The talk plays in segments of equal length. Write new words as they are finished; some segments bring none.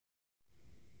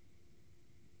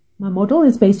My model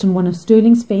is based on one of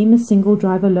Stirling's famous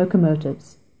single-driver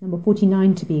locomotives, number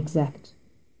 49 to be exact.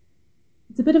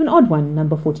 It's a bit of an odd one,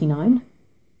 number 49.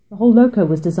 The whole loco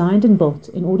was designed and built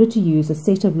in order to use a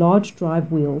set of large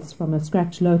drive wheels from a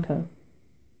scrapped loco.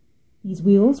 These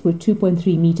wheels were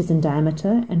 2.3 meters in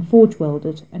diameter and forge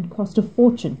welded and cost a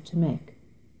fortune to make.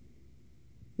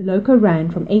 The loco ran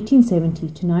from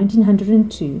 1870 to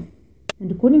 1902,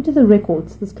 and according to the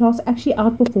records, this class actually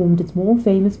outperformed its more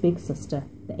famous big sister,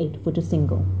 the 8-footer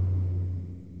single.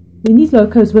 When these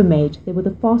locos were made, they were the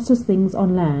fastest things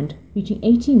on land, reaching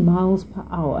 80 miles per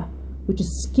hour, which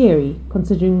is scary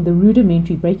considering the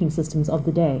rudimentary braking systems of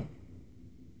the day.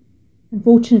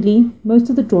 Unfortunately, most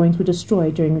of the drawings were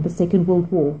destroyed during the Second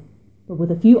World War, but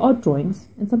with a few odd drawings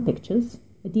and some pictures,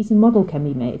 a decent model can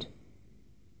be made.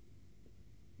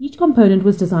 Each component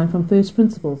was designed from first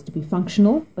principles to be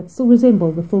functional but still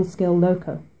resemble the full-scale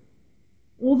loco.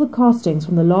 All the castings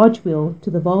from the large wheel to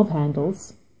the valve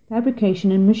handles,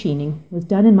 fabrication and machining was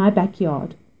done in my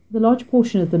backyard, with a large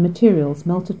portion of the materials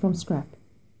melted from scrap.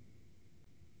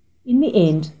 In the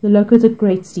end, the loco is a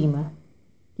great steamer,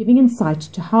 giving insight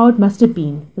to how it must have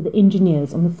been for the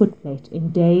engineers on the footplate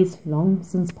in days long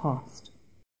since past.